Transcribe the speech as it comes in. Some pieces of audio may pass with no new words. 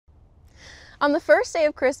On the first day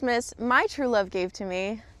of Christmas, my true love gave to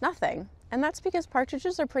me nothing. And that's because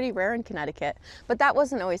partridges are pretty rare in Connecticut, but that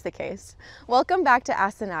wasn't always the case. Welcome back to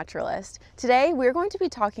Ask the Naturalist. Today, we're going to be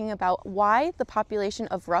talking about why the population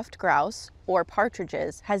of ruffed grouse, or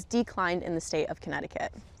partridges, has declined in the state of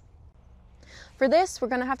Connecticut. For this, we're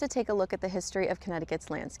going to have to take a look at the history of Connecticut's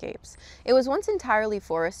landscapes. It was once entirely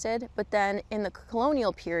forested, but then in the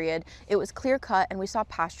colonial period, it was clear-cut and we saw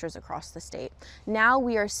pastures across the state. Now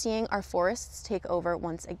we are seeing our forests take over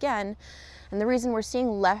once again, and the reason we're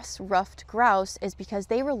seeing less ruffed grouse is because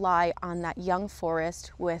they rely on that young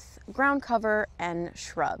forest with ground cover and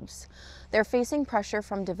shrubs. They're facing pressure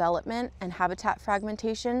from development and habitat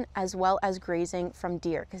fragmentation, as well as grazing from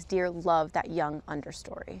deer, because deer love that young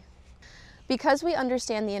understory. Because we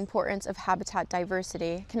understand the importance of habitat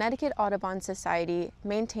diversity, Connecticut Audubon Society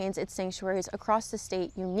maintains its sanctuaries across the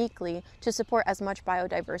state uniquely to support as much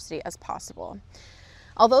biodiversity as possible.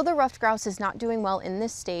 Although the ruffed grouse is not doing well in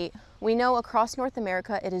this state, we know across North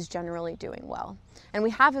America it is generally doing well. And we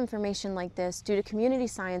have information like this due to community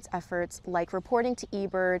science efforts like reporting to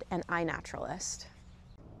eBird and iNaturalist.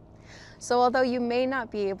 So although you may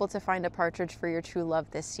not be able to find a partridge for your true love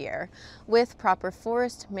this year, with proper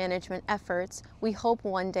forest management efforts, we hope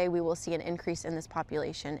one day we will see an increase in this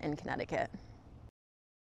population in Connecticut.